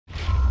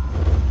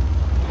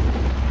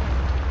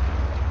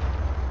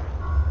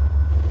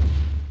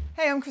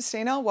I'm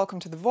Christina, welcome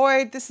to The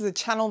Void. This is a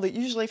channel that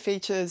usually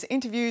features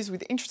interviews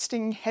with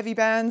interesting heavy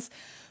bands,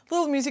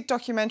 little music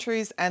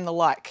documentaries and the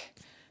like,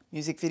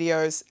 music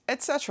videos,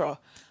 etc.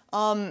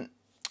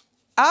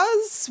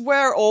 As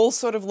we're all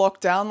sort of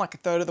locked down like a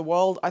third of the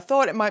world, I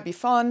thought it might be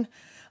fun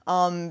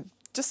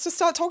just to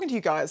start talking to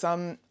you guys.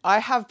 I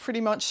have pretty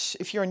much,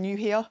 if you're new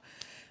here,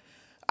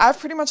 I have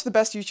pretty much the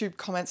best YouTube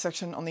comment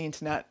section on the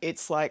internet.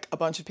 It's like a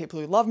bunch of people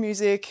who love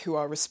music, who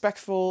are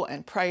respectful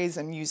and praise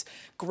and use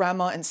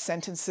grammar and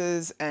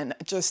sentences and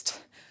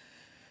just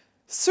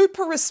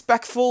super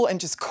respectful and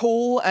just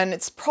cool. And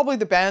it's probably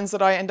the bands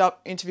that I end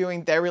up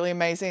interviewing. They're really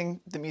amazing.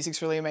 The music's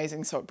really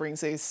amazing. So it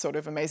brings these sort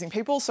of amazing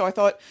people. So I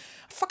thought,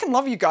 I fucking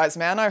love you guys,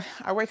 man.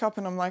 I wake up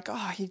and I'm like,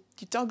 oh, you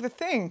dug the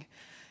thing.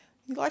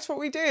 You liked what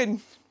we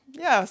did.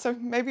 Yeah, so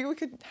maybe we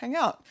could hang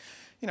out.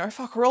 You know,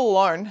 fuck, we're all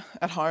alone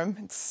at home.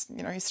 It's,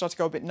 you know, you start to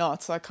go a bit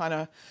nuts. I'd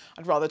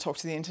rather talk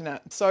to the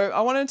internet. So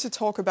I wanted to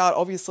talk about,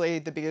 obviously,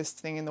 the biggest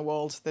thing in the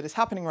world that is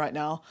happening right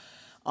now,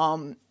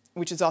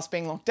 which is us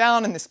being locked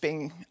down and this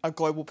being a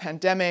global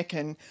pandemic,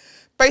 and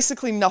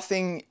basically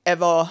nothing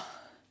ever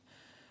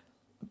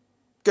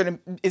is going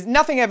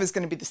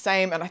to be the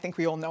same. And I think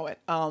we all know it.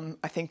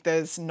 I think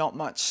there's not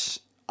much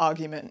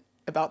argument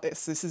about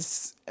this. This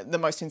is the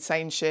most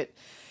insane shit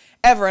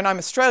ever, and I'm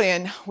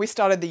Australian. We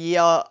started the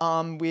year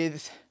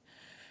with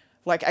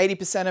like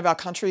 80% of our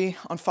country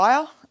on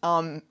fire,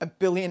 1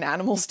 billion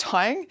animals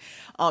dying,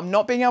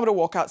 not being able to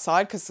walk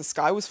outside because the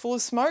sky was full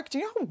of smoke. Do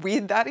you know how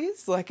weird that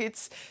is? Like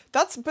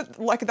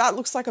that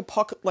looks like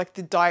like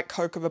the Diet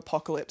Coke of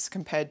apocalypse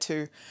compared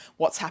to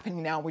what's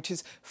happening now, which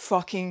is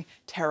fucking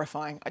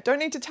terrifying. I don't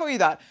need to tell you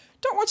that.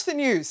 Don't watch the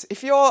news.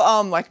 If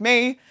you're like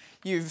me,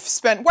 you've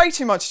spent way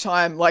too much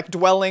time like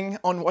dwelling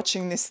on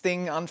watching this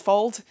thing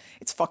unfold.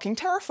 It's fucking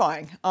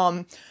terrifying.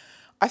 I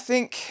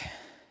think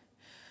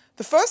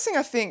the first thing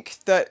I think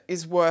that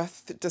is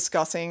worth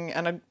discussing,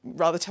 and I'd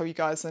rather tell you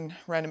guys than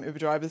random Uber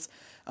drivers,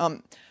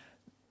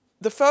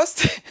 the first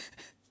thing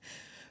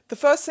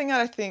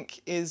that I think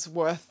is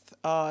worth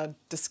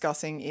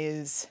discussing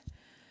is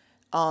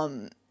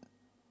the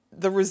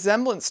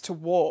resemblance to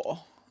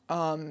war.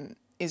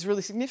 Is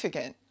really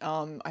significant.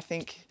 I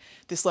think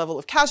this level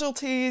of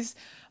casualties,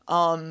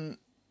 you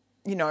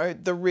know,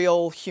 the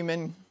real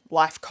human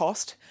life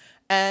cost.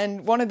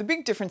 And one of the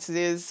big differences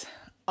is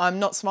I'm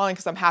not smiling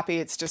because I'm happy.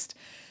 It's just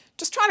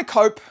trying to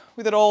cope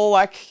with it all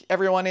like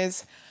everyone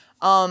is.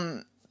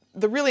 The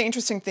really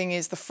interesting thing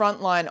is the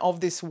front line of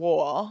this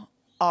war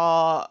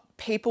are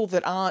people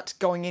that aren't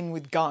going in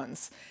with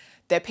guns.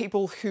 They're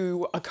people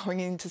who are going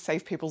in to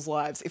save people's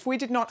lives. If we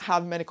did not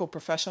have medical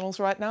professionals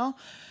right now,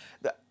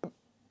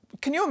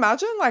 can you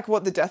imagine like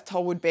what the death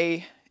toll would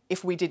be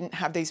if we didn't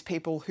have these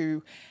people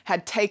who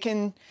had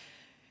taken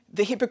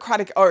the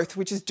Hippocratic Oath,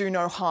 which is do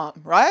no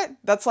harm, right?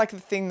 That's like the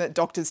thing that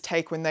doctors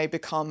take when they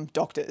become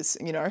doctors,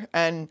 you know?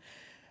 And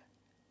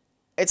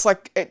it's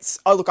like,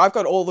 oh look, I've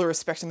got all the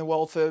respect in the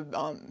world for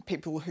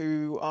people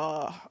who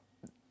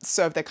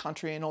serve their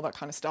country and all that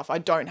kind of stuff. I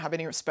don't have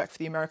any respect for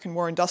the American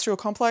war industrial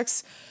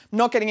complex. I'm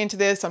not getting into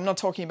this. I'm not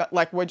talking about,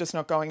 like, we're just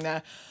not going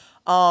there.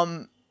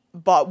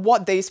 But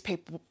what these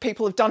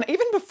people have done,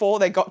 even before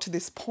they got to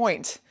this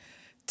point,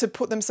 to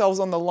put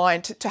themselves on the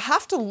line, to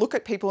have to look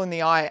at people in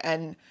the eye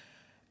and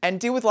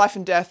deal with life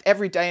and death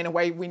every day in a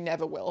way we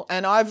never will.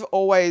 And I've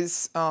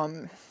always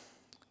thought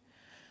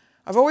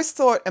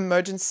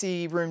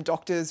emergency room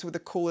doctors were the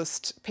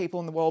coolest people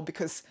in the world,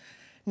 because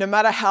no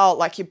matter how,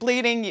 like, you're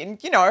bleeding,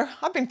 you know,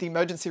 I've been to the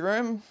emergency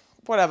room,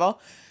 whatever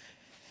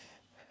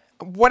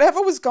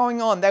was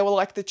going on, they were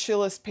like the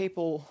chillest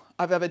people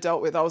I've ever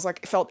dealt with. I was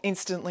like, felt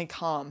instantly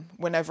calm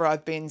whenever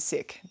I've been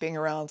sick, being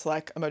around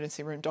like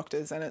emergency room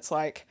doctors. And it's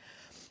like,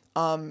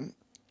 the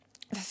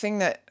thing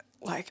that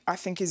like, I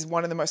think is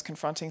one of the most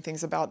confronting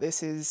things about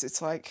this is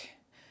it's like,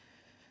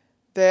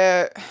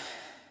 they're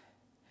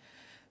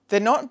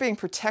not being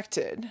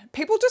protected.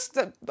 People just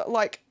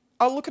like,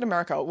 I'll look at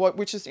America,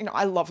 which is, you know,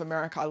 I love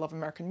America. I love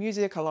American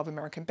music. I love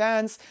American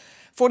bands.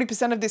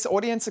 40% of this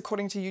audience,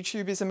 according to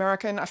YouTube, is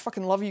American. I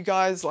fucking love you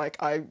guys. Like,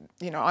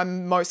 you know,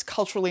 I'm most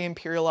culturally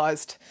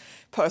imperialized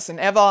person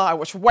ever. I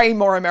watch way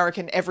more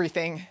American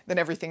everything than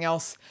everything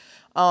else.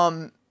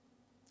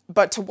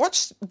 But to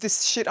watch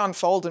this shit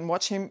unfold and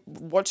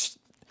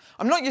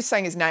I'm not just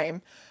saying his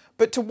name,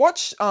 but to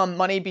watch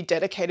money be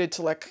dedicated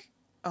to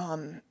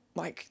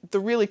like the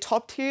really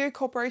top tier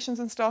corporations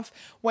and stuff,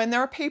 when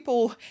there are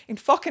people in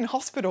fucking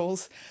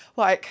hospitals,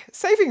 like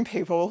saving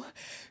people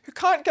who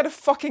can't get a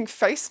fucking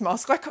face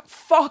mask. Like,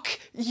 fuck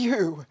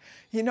you,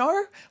 you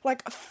know?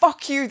 Like,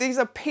 fuck you. These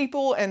are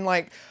people, and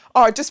like,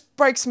 oh, it just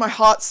breaks my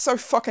heart so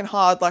fucking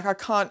hard. Like,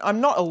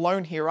 I'm not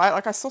alone here, right?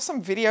 Like, I saw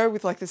some video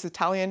with like this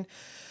Italian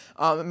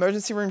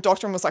emergency room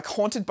doctor and was like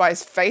haunted by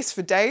his face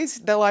for days.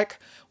 They're like,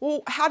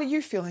 well, how do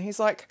you feel? And he's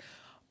like,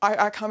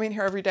 I come in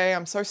here every day,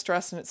 I'm so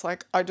stressed, and it's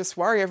like, I just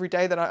worry every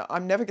day that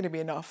I'm never going to be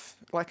enough,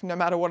 like, no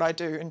matter what I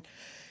do. And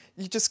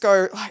you just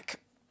go, like,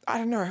 I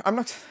don't know,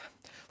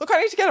 look, I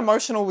need to get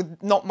emotional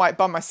with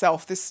by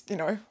myself. This, you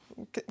know,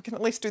 we can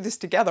at least do this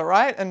together,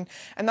 right? And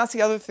that's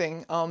the other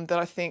thing that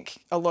I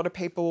think a lot of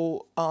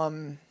people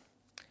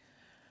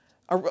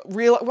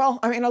well,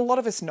 I mean, a lot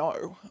of us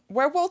know.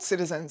 We're world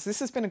citizens. This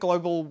has been a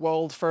global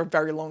world for a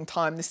very long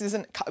time. This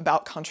isn't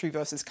about country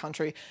versus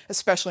country,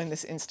 especially in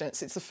this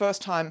instance. It's the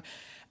first time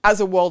as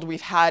a world we've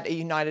had a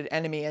united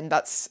enemy, and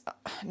that's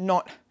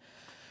not...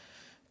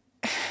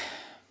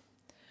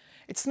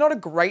 It's not a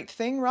great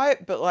thing,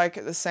 right? But like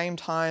at the same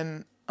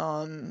time,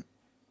 I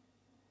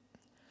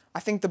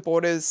think the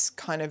borders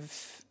kind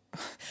of...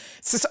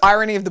 It's this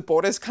irony of the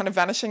borders kind of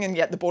vanishing and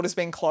yet the borders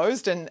being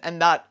closed, and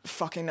that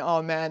fucking,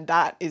 oh man,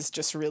 that is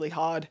just really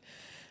hard.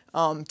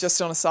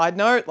 Just on a side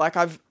note, like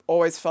I've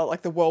always felt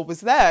like the world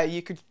was there.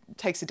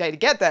 Takes a day to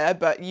get there,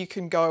 but you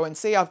can go and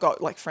see. I've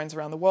got like friends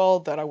around the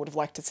world that I would have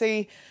liked to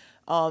see.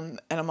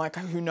 And I'm like,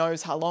 who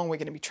knows how long we're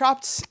going to be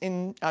trapped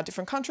in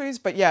different countries.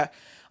 But yeah,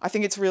 I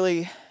think it's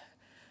really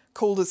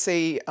cool to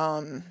see,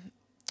 I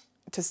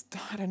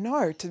don't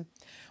know,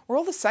 we're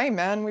all the same,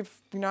 man.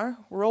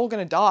 We're all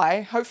going to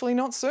die. Hopefully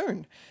not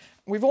soon.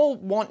 We've all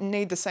want and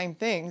need the same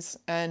things,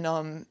 and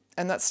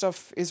that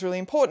stuff is really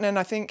important. And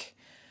I think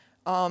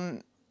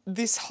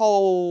this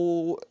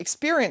whole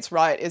experience,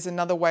 right, is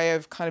another way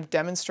of kind of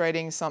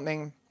demonstrating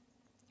something,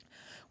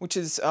 which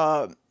is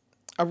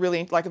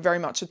very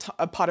much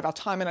a part of our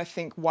time. And I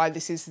think why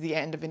this is the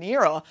end of an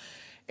era.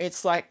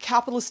 It's like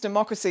capitalist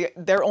democracy.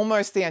 They're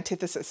almost the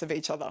antithesis of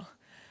each other.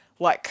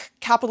 Like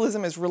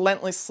capitalism is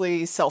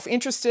relentlessly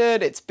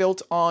self-interested. It's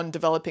built on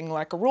developing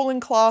like a ruling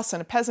class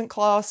and a peasant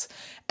class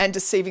and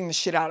deceiving the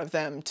shit out of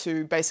them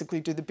to basically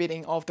do the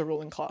bidding of the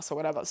ruling class or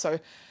whatever. So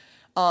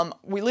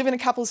we live in a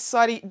capitalist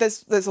society.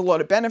 There's a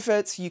lot of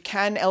benefits. You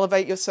can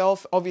elevate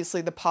yourself. Obviously,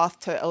 the path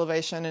to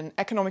elevation and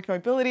economic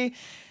mobility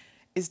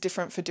is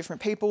different for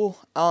different people.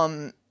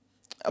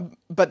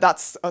 But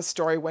that's a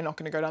story we're not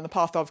going to go down the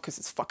path of because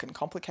it's fucking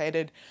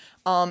complicated.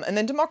 And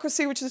then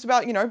democracy, which is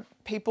about,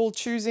 people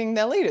choosing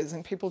their leaders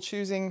and people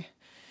choosing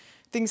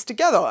things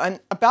together and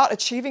about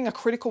achieving a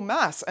critical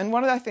mass. And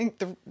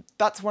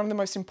that's one of the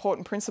most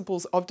important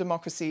principles of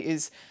democracy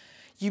is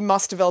you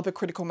must develop a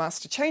critical mass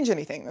to change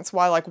anything. That's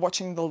why like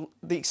watching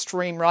the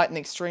extreme right and the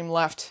extreme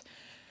left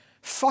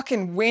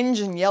fucking whinge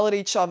and yell at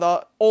each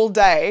other all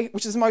day,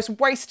 which is the most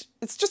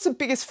it's just the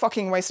biggest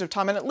fucking waste of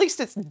time. And at least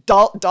it's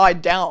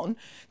died down,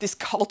 this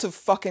cult of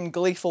fucking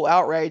gleeful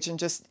outrage and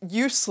just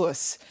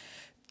useless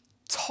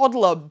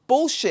toddler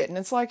bullshit. And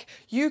it's like,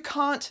 you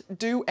can't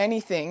do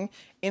anything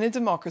in a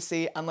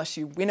democracy unless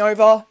you win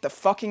over the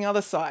fucking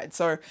other side.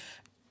 So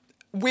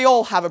we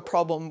all have a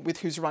problem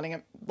with who's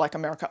running like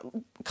America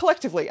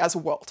collectively as a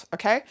world,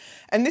 okay?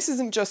 And this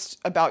isn't just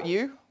about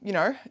you,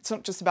 it's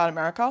not just about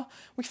America.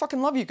 We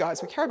fucking love you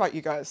guys. We care about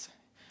you guys.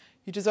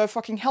 You deserve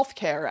fucking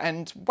healthcare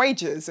and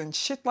wages and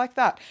shit like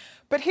that.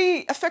 But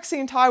he affects the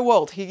entire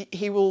world.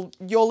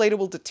 Your leader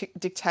will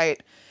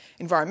dictate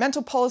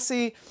environmental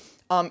policy.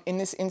 In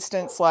this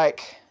instance,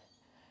 like,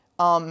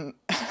 I'm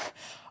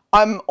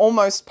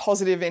almost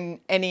positive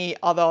in any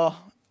other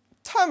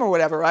term or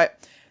whatever, right?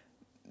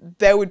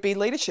 There would be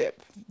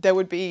leadership. There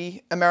would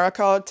be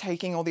America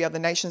taking all the other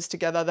nations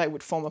together. They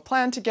would form a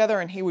plan together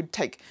and he would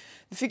take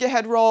the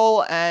figurehead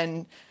role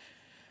and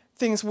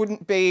things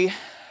wouldn't be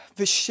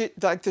the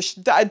shit, like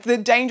the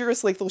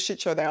dangerous, lethal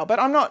shit show they are. But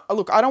I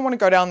don't want to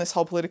go down this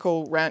whole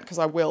political rant because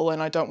I will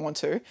and I don't want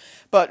to.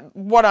 But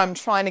what I'm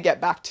trying to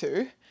get back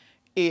to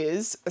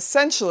is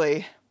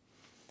essentially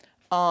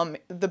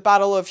the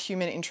battle of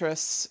human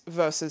interests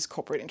versus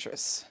corporate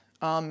interests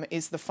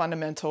is the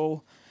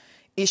fundamental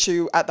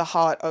issue at the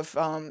heart of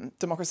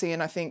democracy.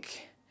 And I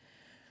think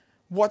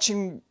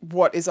watching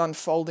what is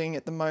unfolding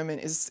at the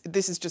moment is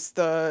just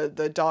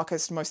the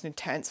darkest, most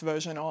intense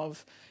version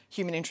of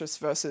human interests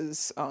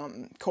versus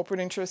corporate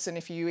interests. And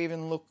if you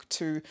even look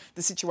to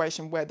the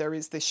situation where there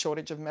is this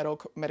shortage of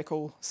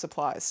medical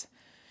supplies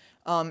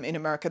in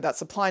America, that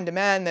supply and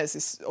demand,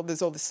 there's all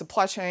this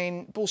supply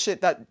chain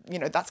bullshit that,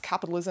 that's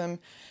capitalism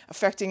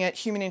affecting it.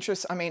 Human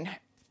interests, I mean,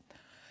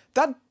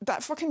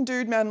 that fucking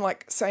dude, man,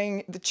 like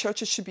saying the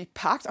churches should be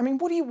packed. I mean,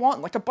 what do you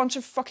want? Like a bunch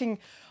of fucking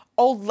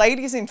old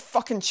ladies in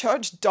fucking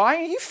church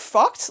dying? Are you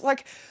fucked?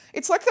 Like,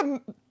 it's like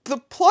the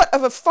plot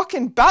of a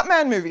fucking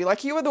Batman movie.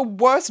 Like, you are the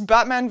worst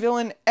Batman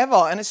villain ever.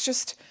 And it's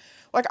just,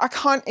 like, I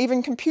can't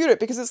even compute it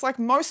because it's like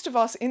most of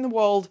us in the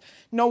world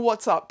know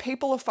what's up.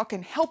 People are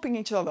fucking helping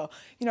each other.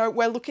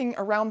 We're looking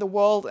around the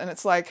world and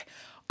it's like,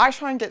 I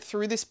try and get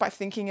through this by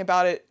thinking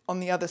about it on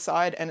the other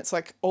side. And it's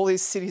like, all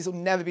these cities will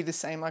never be the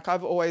same. Like,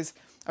 I've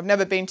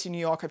never been to New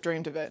York. I've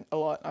dreamed of it a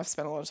lot. I've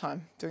spent a lot of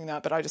time doing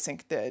that, but I just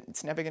think that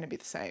it's never going to be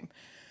the same.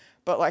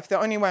 But like the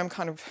only way I'm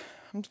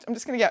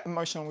just going to get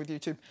emotional with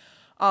YouTube.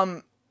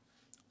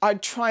 I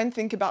try and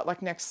think about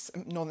like next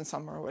Northern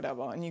Summer or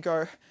whatever. And you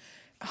go,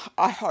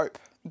 I hope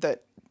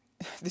that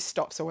this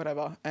stops or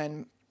whatever.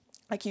 And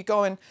like you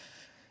go and,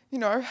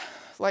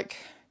 like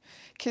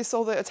kiss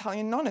all the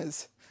Italian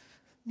nonnas.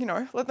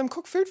 Let them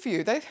cook food for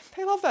you. They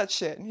love that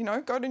shit.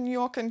 Go to New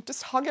York and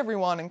just hug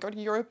everyone and go to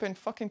Europe and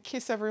fucking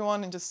kiss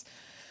everyone and just,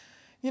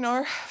 you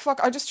know, fuck,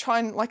 I just try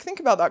and like think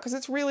about that because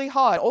it's really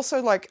hard.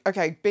 Also, like,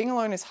 okay, being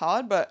alone is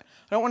hard, but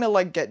I don't want to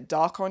like get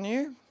dark on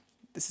you.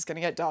 This is going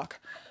to get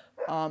dark.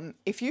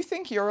 If you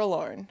think you're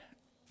alone,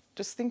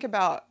 just think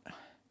about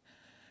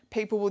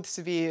people with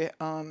severe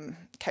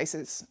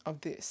cases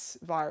of this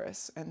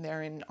virus and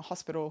they're in a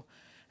hospital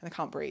and they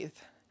can't breathe.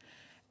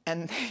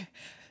 And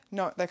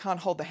no, they can't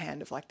hold the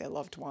hand of like their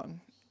loved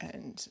one.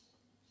 And,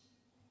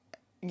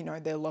 you know,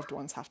 their loved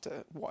ones have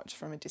to watch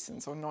from a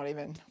distance or not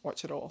even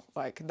watch at all.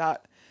 Like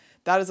that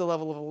is a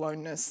level of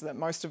aloneness that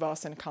most of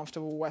us in a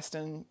comfortable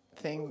Western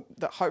thing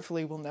that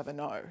hopefully we'll never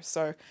know.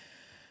 So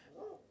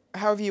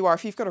however you are,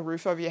 if you've got a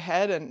roof over your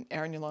head and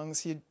air in your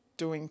lungs, you're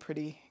doing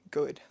pretty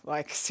good.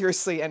 Like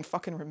seriously, and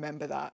fucking remember that.